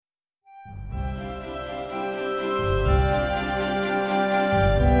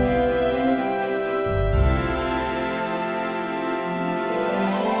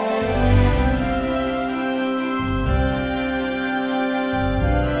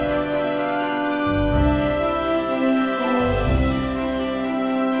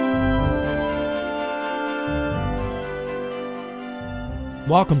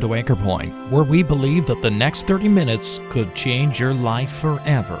Welcome to Anchor Point, where we believe that the next 30 minutes could change your life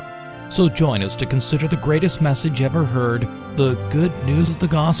forever. So join us to consider the greatest message ever heard, the good news of the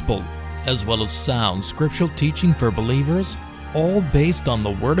gospel, as well as sound scriptural teaching for believers, all based on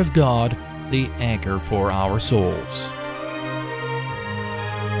the Word of God, the anchor for our souls.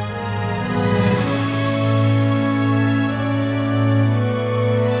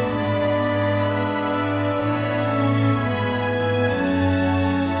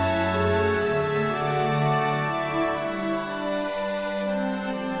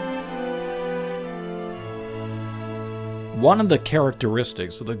 One of the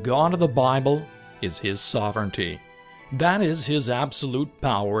characteristics of the God of the Bible is His sovereignty. That is His absolute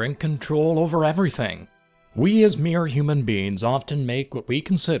power and control over everything. We as mere human beings often make what we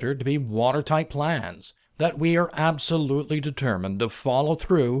consider to be watertight plans that we are absolutely determined to follow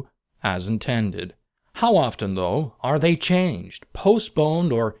through as intended. How often, though, are they changed,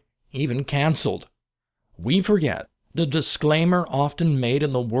 postponed, or even canceled? We forget the disclaimer often made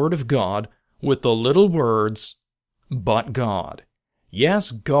in the Word of God with the little words, "But God."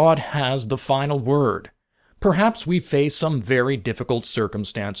 Yes, God has the final word. Perhaps we face some very difficult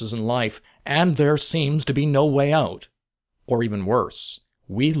circumstances in life, and there seems to be no way out. Or even worse,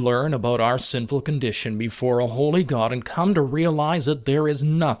 we learn about our sinful condition before a holy God and come to realize that there is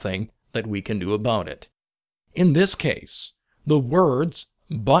nothing that we can do about it. In this case, the words,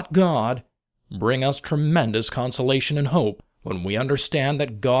 "But God," bring us tremendous consolation and hope when we understand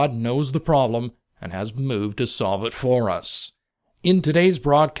that God knows the problem and has moved to solve it for us. In today's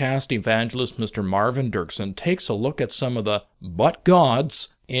broadcast, evangelist Mr. Marvin Dirksen takes a look at some of the "but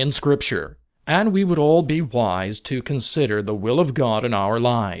gods" in Scripture, and we would all be wise to consider the will of God in our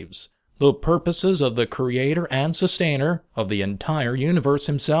lives, the purposes of the Creator and Sustainer of the entire universe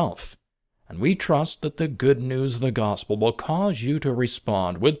Himself. And we trust that the good news of the gospel will cause you to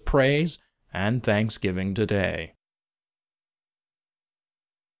respond with praise and thanksgiving today.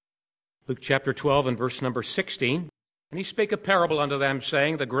 Luke chapter 12 and verse number 16. And he spake a parable unto them,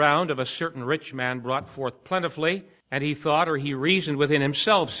 saying, The ground of a certain rich man brought forth plentifully. And he thought, or he reasoned within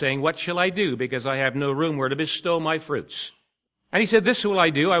himself, saying, What shall I do, because I have no room where to bestow my fruits? And he said, This will I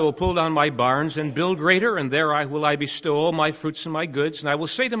do, I will pull down my barns and build greater, and there will I bestow all my fruits and my goods. And I will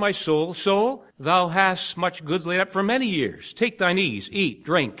say to my soul, Soul, thou hast much goods laid up for many years. Take thine ease, eat,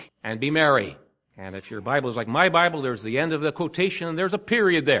 drink, and be merry. And if your Bible is like my Bible, there's the end of the quotation, and there's a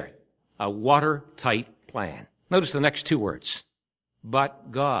period there. A watertight plan. Notice the next two words.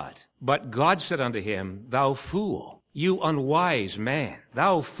 But God. But God said unto him, Thou fool, you unwise man,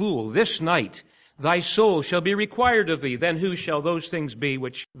 thou fool, this night thy soul shall be required of thee. Then whose shall those things be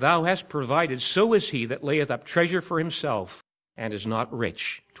which thou hast provided? So is he that layeth up treasure for himself and is not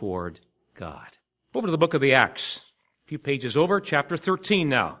rich toward God. Over to the book of the Acts. A few pages over, chapter 13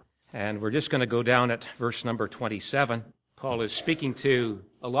 now. And we're just going to go down at verse number 27. Paul is speaking to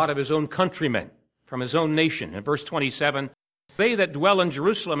a lot of his own countrymen from his own nation. In verse 27, they that dwell in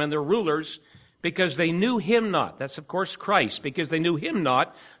Jerusalem and their rulers, because they knew him not. That's, of course, Christ. Because they knew him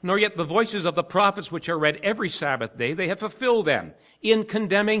not, nor yet the voices of the prophets which are read every Sabbath day, they have fulfilled them in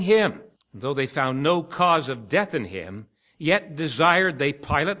condemning him. Though they found no cause of death in him, yet desired they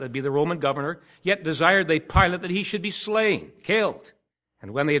Pilate, that'd be the Roman governor, yet desired they Pilate that he should be slain, killed.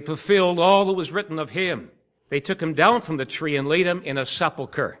 And when they had fulfilled all that was written of him, they took him down from the tree and laid him in a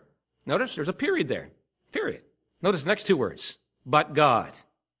sepulchre. Notice there's a period there. Period. Notice the next two words. But God.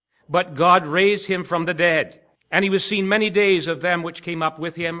 But God raised him from the dead. And he was seen many days of them which came up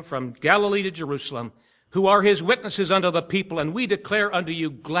with him from Galilee to Jerusalem, who are his witnesses unto the people. And we declare unto you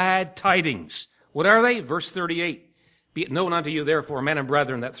glad tidings. What are they? Verse 38. Be it known unto you, therefore, men and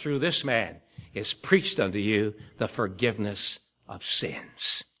brethren, that through this man is preached unto you the forgiveness of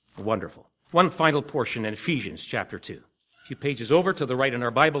sins. Wonderful. One final portion in Ephesians chapter 2. A few pages over to the right in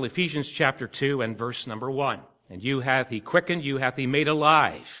our Bible, Ephesians chapter 2 and verse number 1. And you hath he quickened, you hath he made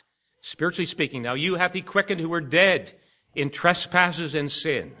alive. Spiritually speaking, now you hath he quickened who were dead in trespasses and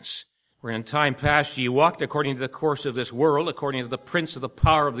sins. Where in time past ye walked according to the course of this world, according to the prince of the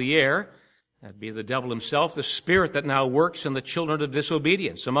power of the air, that be the devil himself, the spirit that now works in the children of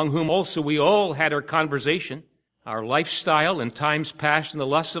disobedience, among whom also we all had our conversation, our lifestyle in times past in the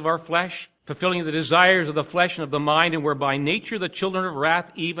lusts of our flesh, fulfilling the desires of the flesh and of the mind, and were by nature the children of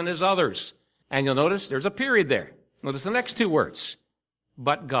wrath, even as others. And you'll notice there's a period there. Notice the next two words.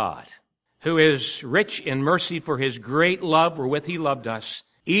 But God, who is rich in mercy for his great love wherewith he loved us,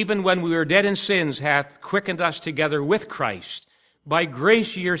 even when we were dead in sins, hath quickened us together with Christ. By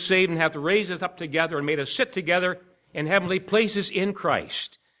grace ye are saved, and hath raised us up together, and made us sit together in heavenly places in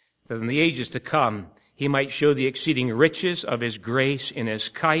Christ, that in the ages to come he might show the exceeding riches of his grace in his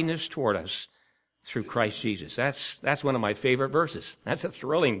kindness toward us through Christ Jesus. That's one of my favorite verses. That's a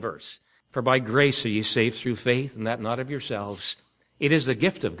thrilling verse. For by grace are ye saved through faith, and that not of yourselves. It is the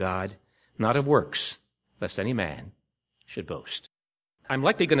gift of God, not of works, lest any man should boast. I'm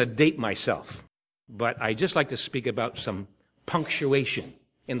likely going to date myself, but I just like to speak about some punctuation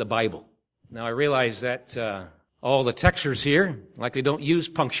in the Bible. Now, I realize that all the Texers here likely don't use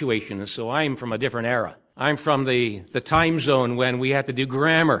punctuation, and so I'm from a different era. I'm from the time zone when we had to do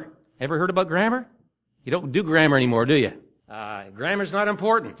grammar. Ever heard about grammar? You don't do grammar anymore, do you? Grammar's not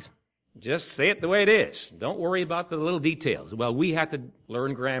important. Just say it the way it is. Don't worry about the little details. Well, we had to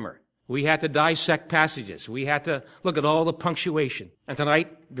learn grammar. We had to dissect passages. We had to look at all the punctuation. And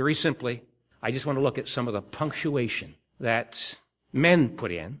tonight, very simply, I just want to look at some of the punctuation that men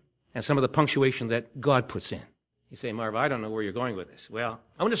put in and some of the punctuation that God puts in. You say, Marv, I don't know where you're going with this. Well,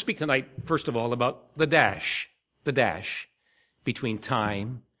 I want to speak tonight, first of all, about the dash between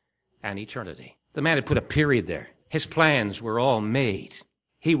time and eternity. The man had put a period there. His plans were all made.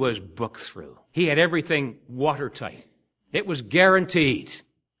 He was booked through. He had everything watertight. It was guaranteed.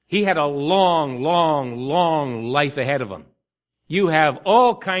 He had a long, long, long life ahead of him. You have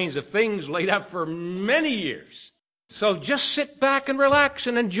all kinds of things laid up for many years. So just sit back and relax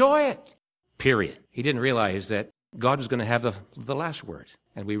and enjoy it. Period. He didn't realize that God was going to have the last word.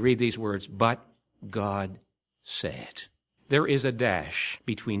 And we read these words, but God said. There is a dash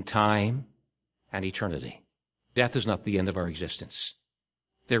between time and eternity. Death is not the end of our existence.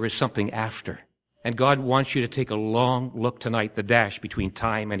 There is something after. And God wants you to take a long look tonight, the dash between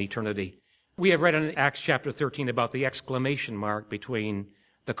time and eternity. We have read in Acts chapter 13 about the exclamation mark between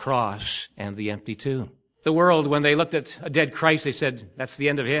the cross and the empty tomb. The world, when they looked at a dead Christ, they said, that's the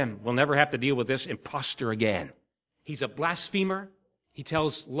end of him. We'll never have to deal with this imposter again. He's a blasphemer. He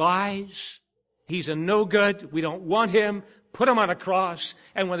tells lies. He's a no good. We don't want him. Put him on a cross.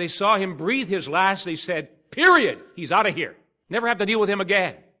 And when they saw him breathe his last, they said, period. He's out of here. Never have to deal with him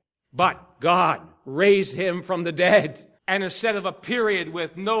again. But God raised him from the dead. And instead of a period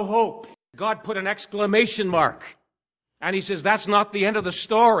with no hope, God put an exclamation mark. And he says, that's not the end of the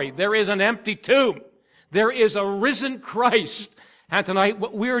story. There is an empty tomb. There is a risen Christ. And tonight,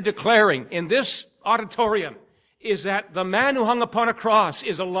 what we're declaring in this auditorium is that the man who hung upon a cross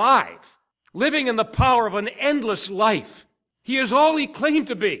is alive, living in the power of an endless life. He is all he claimed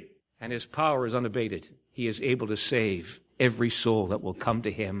to be. And his power is unabated. He is able to save every soul that will come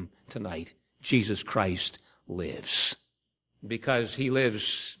to him tonight. Jesus Christ lives. Because he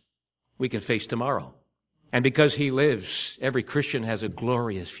lives, we can face tomorrow. And because he lives, every Christian has a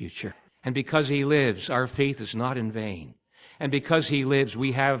glorious future. And because he lives, our faith is not in vain. And because he lives,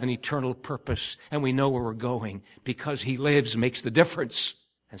 we have an eternal purpose and we know where we're going. Because he lives makes the difference.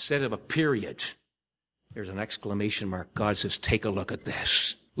 Instead of a period, there's an exclamation mark. God says, take a look at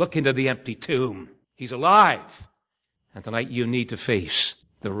this. Look into the empty tomb. He's alive. And tonight you need to face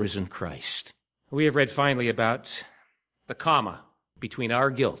the risen Christ. We have read finally about the comma between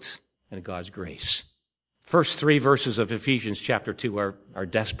our guilt and God's grace. First 3 verses of Ephesians chapter 2 are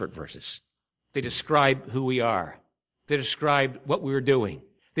desperate verses. They describe who we are. They describe what we're doing.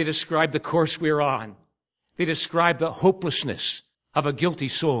 They describe the course we're on. They describe the hopelessness of a guilty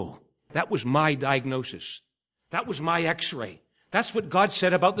soul. That was my diagnosis. That was my x-ray. That's what God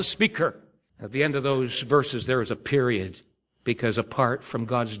said about the speaker. At the end of those verses, there is a period, because apart from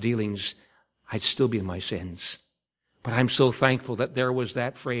God's dealings, I'd still be in my sins. But I'm so thankful that there was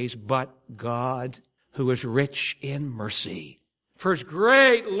that phrase, but God, who is rich in mercy, for his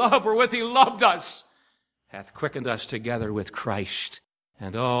great love wherewith he loved us, hath quickened us together with Christ.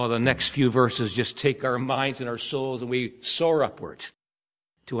 And the next few verses just take our minds and our souls and we soar upward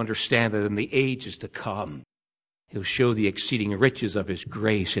to understand that in the ages to come, he'll show the exceeding riches of his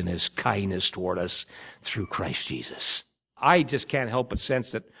grace and his kindness toward us through Christ Jesus. I just can't help but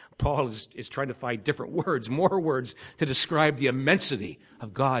sense that Paul is trying to find different words, more words, to describe the immensity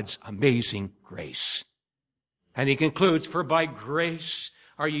of God's amazing grace. And he concludes, for by grace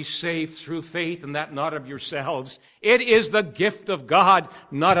are ye saved through faith, and that not of yourselves. It is the gift of God,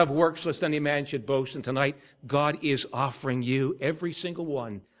 not of works, lest any man should boast. And tonight, God is offering you, every single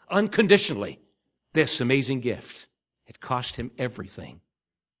one, unconditionally, this amazing gift. It cost him everything.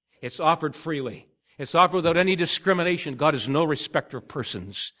 It's offered freely. It's offered without any discrimination. God is no respecter of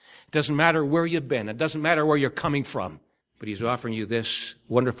persons. It doesn't matter where you've been. It doesn't matter where you're coming from. But he's offering you this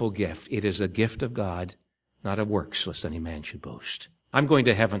wonderful gift. It is a gift of God, not of works, lest any man should boast. I'm going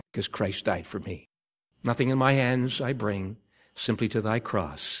to heaven because Christ died for me. Nothing in my hands I bring, simply to thy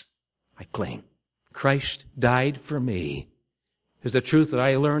cross I cling. Christ died for me is the truth that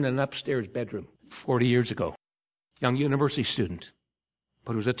I learned in an upstairs bedroom 40 years ago. Young university student.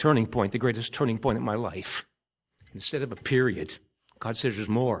 But it was a turning point, the greatest turning point in my life. Instead of a period, God says there's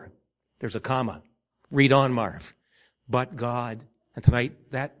more. There's a comma. Read on, Marv. But God. And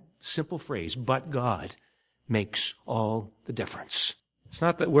tonight, that simple phrase, but God, makes all the difference. It's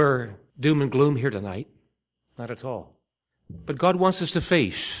not that we're doom and gloom here tonight. Not at all. But God wants us to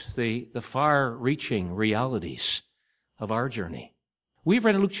face the far-reaching realities of our journey. We've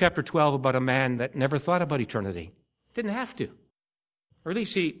read in Luke chapter 12 about a man that never thought about eternity. Didn't have to. Or at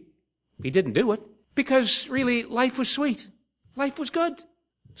least he didn't do it. Because really, life was sweet. Life was good.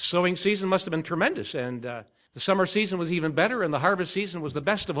 Sowing season must have been tremendous. And the summer season was even better. And the harvest season was the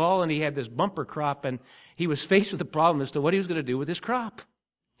best of all. And he had this bumper crop. And he was faced with the problem as to what he was going to do with his crop.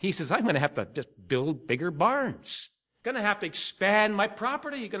 He says, I'm going to have to just build bigger barns. Going to have to expand my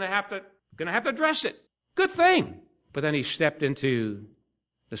property. Going to have to dress it. Good thing. But then he stepped into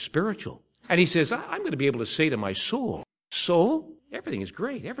the spiritual. And he says, I'm going to be able to say to my soul, soul, everything is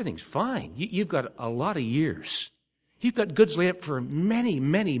great. Everything's fine. You've got a lot of years. You've got goods laid up for many,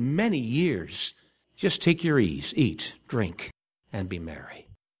 many, many years. Just take your ease, eat, drink, and be merry.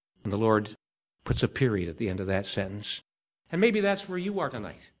 And the Lord puts a period at the end of that sentence. And maybe that's where you are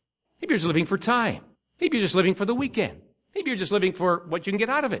tonight. Maybe you're just living for time. Maybe you're just living for the weekend. Maybe you're just living for what you can get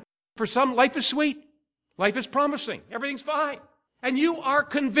out of it. For some, life is sweet. Life is promising. Everything's fine. And you are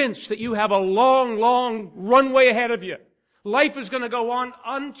convinced that you have a long, long runway ahead of you. Life is going to go on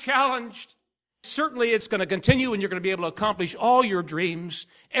unchallenged. Certainly it's going to continue and you're going to be able to accomplish all your dreams.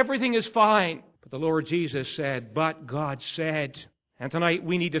 Everything is fine. But the Lord Jesus said, but God said. And tonight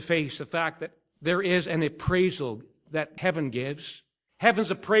we need to face the fact that there is an appraisal that heaven gives.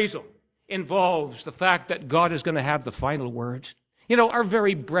 Heaven's appraisal involves the fact that God is going to have the final word. You know, our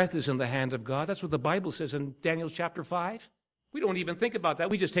very breath is in the hand of God. That's what the Bible says in Daniel chapter 5. We don't even think about that.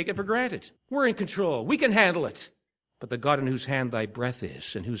 We just take it for granted. We're in control. We can handle it. But the God in whose hand thy breath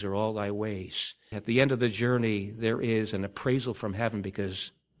is and whose are all thy ways. At the end of the journey, there is an appraisal from heaven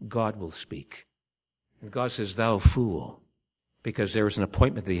because God will speak. And God says, thou fool, because there was an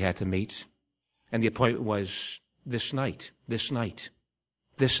appointment that he had to meet. And the appointment was this night, this night,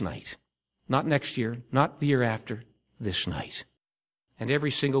 this night. Not next year, not the year after, this night. And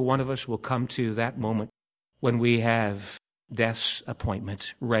every single one of us will come to that moment when we have death's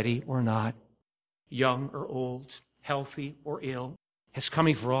appointment, ready or not, young or old, healthy or ill. It's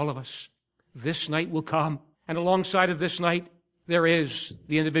coming for all of us. This night will come. And alongside of this night, there is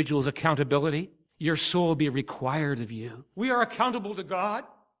the individual's accountability. Your soul will be required of you. We are accountable to God.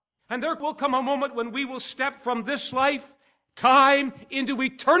 And there will come a moment when we will step from this life, time, into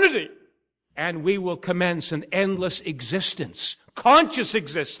eternity. And we will commence an endless existence, conscious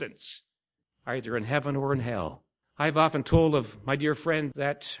existence, either in heaven or in hell. I've often told of my dear friend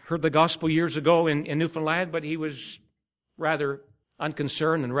that heard the gospel years ago in Newfoundland, but he was rather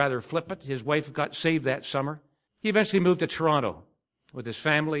unconcerned and rather flippant. His wife got saved that summer. He eventually moved to Toronto with his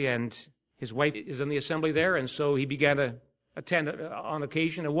family, and his wife is in the assembly there, and so he began to attend on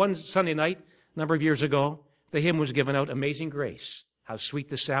occasion. And one Sunday night, a number of years ago, the hymn was given out, Amazing Grace. How sweet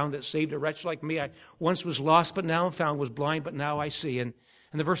the sound that saved a wretch like me. I once was lost, but now am found, was blind, but now I see. And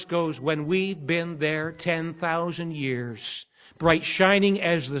the verse goes, when we've been there 10,000 years, bright shining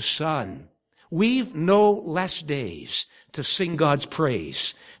as the sun, we've no less days to sing God's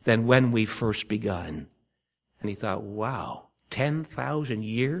praise than when we first begun. And he thought, wow, 10,000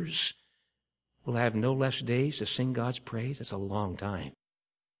 years? We'll have no less days to sing God's praise? That's a long time.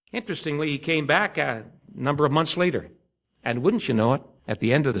 Interestingly, he came back a number of months later. And wouldn't you know it, at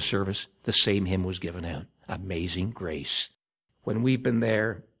the end of the service, the same hymn was given out. Amazing Grace. When we've been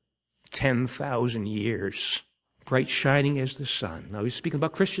there 10,000 years, bright shining as the sun. Now he's speaking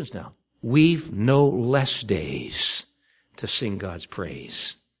about Christians now. We've no less days to sing God's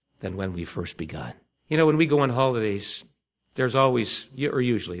praise than when we first begun. You know, when we go on holidays, there's always, or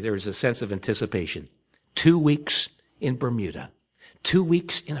usually, there's a sense of anticipation. 2 weeks in Bermuda. 2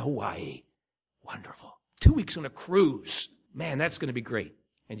 weeks in Hawaii. Wonderful. 2 weeks on a cruise. Man, that's going to be great.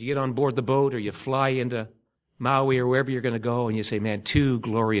 And you get on board the boat or you fly into Maui or wherever you're going to go and you say, man, 2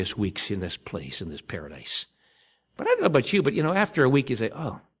 glorious weeks in this place, in this paradise. But I don't know about you, but, you know, after a week you say,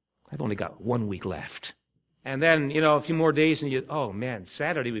 oh, I've only got 1 week left. And then, you know, a few more days and you, oh man,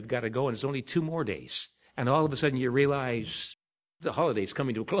 Saturday we've got to go and it's only 2 more days. And all of a sudden you realize the holiday's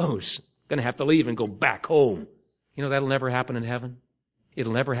coming to a close. Going to have to leave and go back home. You know, that'll never happen in heaven.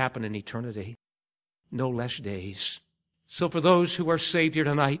 It'll never happen in eternity. No less days. So for those who are saved here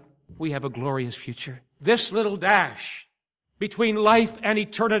tonight, we have a glorious future. This little dash between life and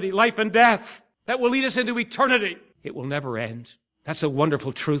eternity, life and death, that will lead us into eternity, it will never end. That's a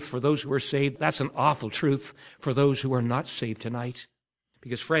wonderful truth for those who are saved. That's an awful truth for those who are not saved tonight.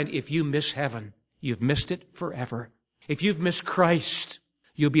 Because, friend, if you miss heaven, you've missed it forever. If you've missed Christ,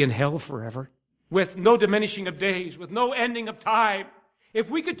 you'll be in hell forever, with no diminishing of days, with no ending of time. If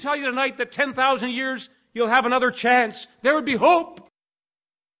we could tell you tonight that 10,000 years you'll have another chance, there would be hope.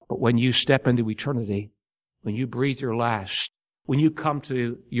 But when you step into eternity, when you breathe your last, when you come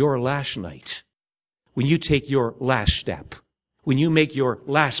to your last night, when you take your last step, when you make your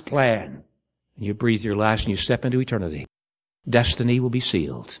last plan, and you breathe your last and you step into eternity, destiny will be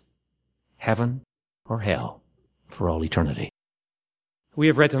sealed. Heaven or hell for all eternity. We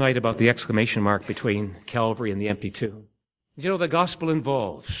have read tonight about the exclamation mark between Calvary and the empty tomb. You know, the gospel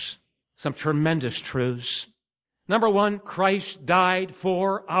involves some tremendous truths. Number one, Christ died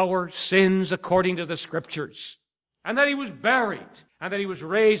for our sins according to the Scriptures, and that He was buried, and that He was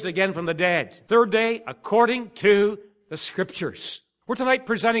raised again from the dead. Third day, according to the Scriptures. We're tonight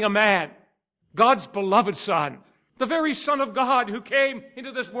presenting a man, God's beloved Son, the very Son of God who came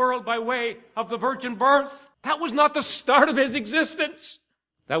into this world by way of the virgin birth. That was not the start of His existence.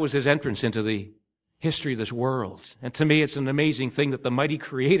 That was His entrance into the history of this world. And to me, it's an amazing thing that the mighty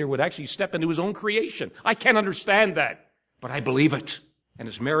Creator would actually step into His own creation. I can't understand that, but I believe it. And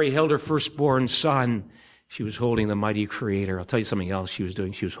as Mary held her firstborn Son, she was holding the mighty Creator. I'll tell you something else she was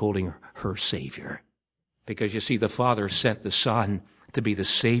doing. She was holding her Savior. Because you see, the Father sent the Son to be the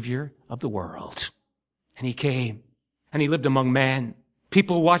Savior of the world. And He came, and He lived among men.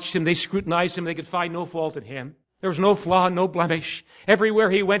 People watched Him, they scrutinized Him, they could find no fault in Him. There was no flaw, no blemish. Everywhere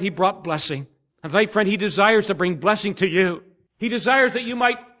He went, He brought blessing. And tonight, friend, He desires to bring blessing to you. He desires that you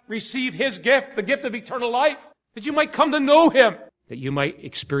might receive His gift, the gift of eternal life, that you might come to know Him, that you might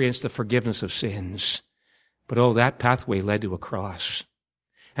experience the forgiveness of sins. But oh, that pathway led to a cross.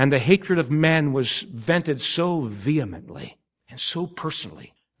 And the hatred of men was vented so vehemently and so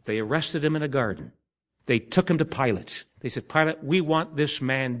personally. They arrested Him in a garden. They took Him to Pilate. They said, Pilate, we want this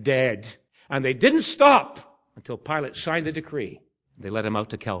man dead. And they didn't stop until Pilate signed the decree. They led Him out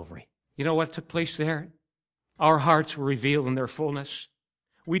to Calvary. You know what took place there? Our hearts were revealed in their fullness.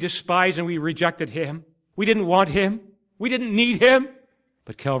 We despised and we rejected Him. We didn't want Him. We didn't need Him.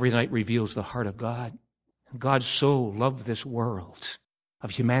 But Calvary night reveals the heart of God. God so loved this world of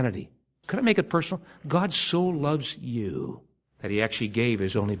humanity. Could I make it personal? God so loves you that He actually gave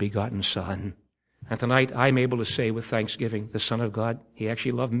His only begotten Son. And tonight I'm able to say with thanksgiving, the Son of God, He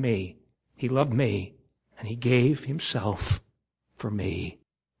actually loved me. He loved me. And He gave Himself for me,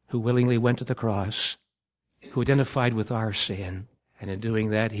 who willingly went to the cross, who identified with our sin. And in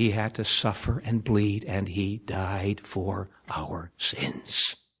doing that, He had to suffer and bleed, and He died for our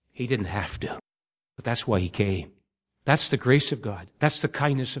sins. He didn't have to, but that's why He came. That's the grace of God. That's the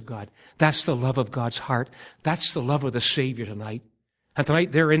kindness of God. That's the love of God's heart. That's the love of the Savior tonight. And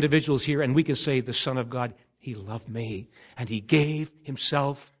tonight there are individuals here, and we can say, the Son of God, He loved me, and He gave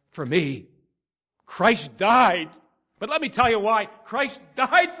Himself for me. Christ died. But let me tell you why. Christ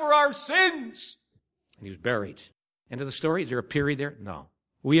died for our sins. And He was buried. End of the story. Is there a period there? No.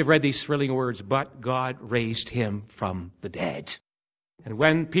 We have read these thrilling words, but God raised Him from the dead. And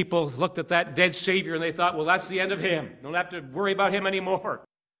when people looked at that dead Savior and they thought, well, that's the end of Him. Don't have to worry about Him anymore.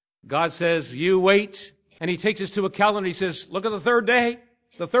 God says, you wait. And He takes us to a calendar. He says, look at the third day.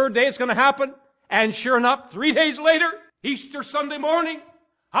 The third day it's going to happen. And sure enough, 3 days later, Easter Sunday morning,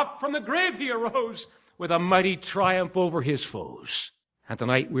 up from the grave He arose with a mighty triumph over His foes. And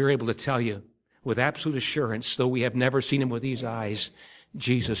tonight we're able to tell you with absolute assurance, though we have never seen Him with these eyes,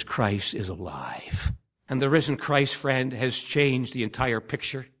 Jesus Christ is alive. And the risen Christ, friend, has changed the entire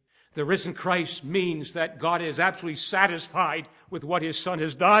picture. The risen Christ means that God is absolutely satisfied with what His Son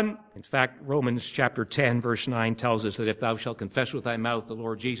has done. In fact, Romans chapter 10, verse 9 tells us that if thou shalt confess with thy mouth the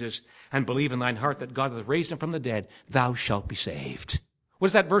Lord Jesus and believe in thine heart that God hath raised Him from the dead, thou shalt be saved. What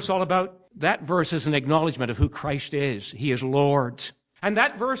is that verse all about? That verse is an acknowledgement of who Christ is. He is Lord. And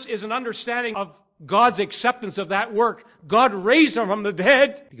that verse is an understanding of God's acceptance of that work. God raised Him from the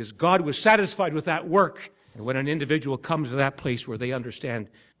dead because God was satisfied with that work. And when an individual comes to that place where they understand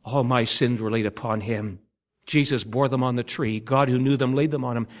all my sins were laid upon Him, Jesus bore them on the tree. God who knew them laid them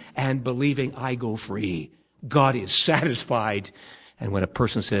on Him. And believing, I go free. God is satisfied. And when a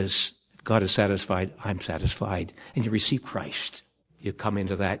person says, God is satisfied, I'm satisfied, and you receive Christ, you come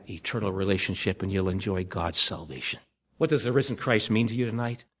into that eternal relationship and you'll enjoy God's salvation. What does the risen Christ mean to you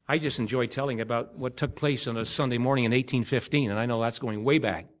tonight? I just enjoy telling about what took place on a Sunday morning in 1815, and I know that's going way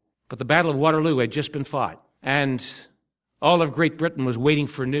back. But the Battle of Waterloo had just been fought, and all of Great Britain was waiting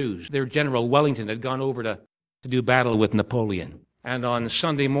for news. Their General Wellington had gone over to do battle with Napoleon. And on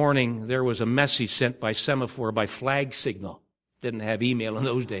Sunday morning, there was a message sent by semaphore, by flag signal. Didn't have email in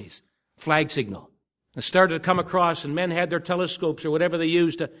those days. Flag signal. It started to come across, and men had their telescopes or whatever they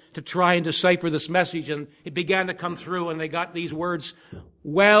used to try and decipher this message, and it began to come through, and they got these words,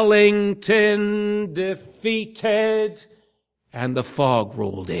 Wellington defeated, and the fog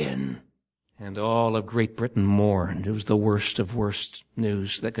rolled in, and all of Great Britain mourned. It was the worst of worst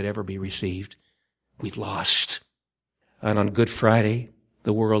news that could ever be received. We've lost. And on Good Friday,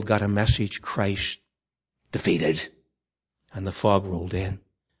 the world got a message, Christ defeated, and the fog rolled in.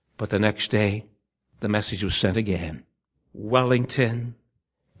 But the next day, the message was sent again. Wellington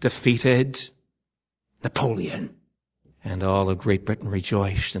defeated Napoleon. And all of Great Britain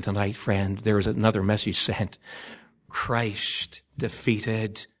rejoiced. And tonight, friend, there is another message sent. Christ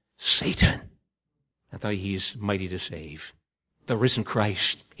defeated Satan. I thought he's mighty to save. The risen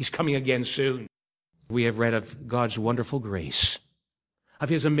Christ. He's coming again soon. We have read of God's wonderful grace, of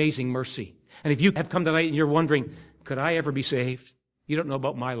his amazing mercy. And if you have come tonight and you're wondering, could I ever be saved? You don't know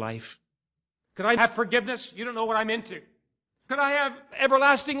about my life. Could I have forgiveness? You don't know what I'm into. Could I have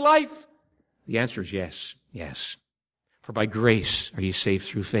everlasting life? The answer is yes, yes. For by grace are you saved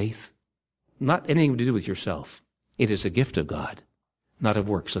through faith. Not anything to do with yourself. It is a gift of God, not of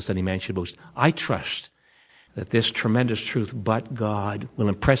works, lest any man should boast. I trust that this tremendous truth, but God, will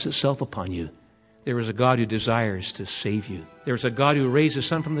impress itself upon you. There is a God who desires to save you. There is a God who raised his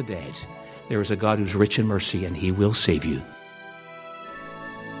Son from the dead. There is a God who's rich in mercy, and he will save you.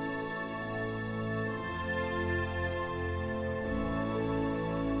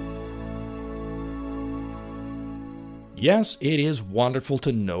 Yes, it is wonderful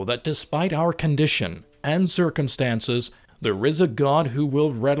to know that despite our condition and circumstances, there is a God who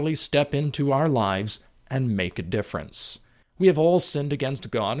will readily step into our lives and make a difference. We have all sinned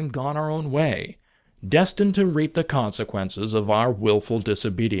against God and gone our own way, destined to reap the consequences of our willful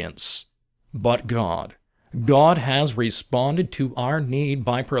disobedience. But God has responded to our need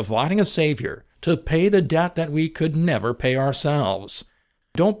by providing a Savior to pay the debt that we could never pay ourselves.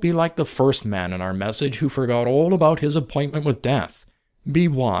 Don't be like the first man in our message who forgot all about his appointment with death. Be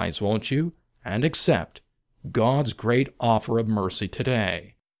wise, won't you, and accept God's great offer of mercy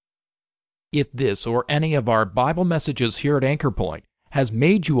today. If this or any of our Bible messages here at Anchor Point has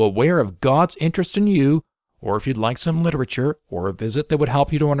made you aware of God's interest in you, or if you'd like some literature or a visit that would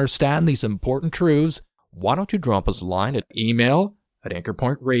help you to understand these important truths, why don't you drop us a line at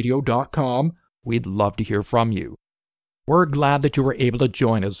email@anchorpointradio.com. We'd love to hear from you. We're glad that you were able to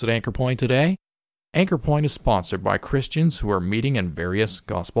join us at Anchor Point today. Anchor Point is sponsored by Christians who are meeting in various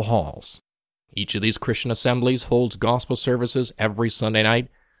gospel halls. Each of these Christian assemblies holds gospel services every Sunday night,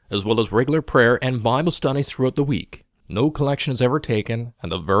 as well as regular prayer and Bible studies throughout the week. No collection is ever taken,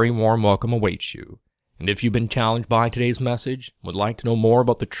 and a very warm welcome awaits you. And if you've been challenged by today's message, would like to know more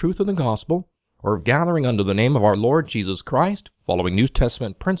about the truth of the gospel, or of gathering under the name of our Lord Jesus Christ, following New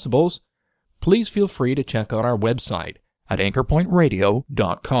Testament principles, please feel free to check out our website at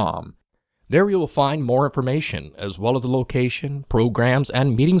anchorpointradio.com. There you will find more information, as well as the location, programs,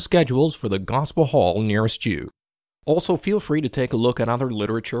 and meeting schedules for the gospel hall nearest you. Also, feel free to take a look at other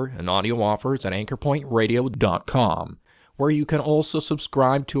literature and audio offers at anchorpointradio.com, where you can also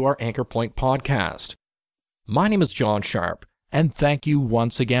subscribe to our Anchor Point podcast. My name is John Sharp, and thank you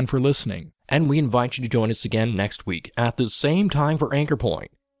once again for listening, and we invite you to join us again next week at the same time for Anchor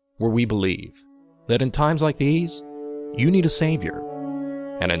Point, where we believe that in times like these, you need a Savior,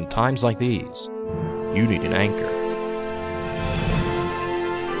 and in times like these, you need an anchor.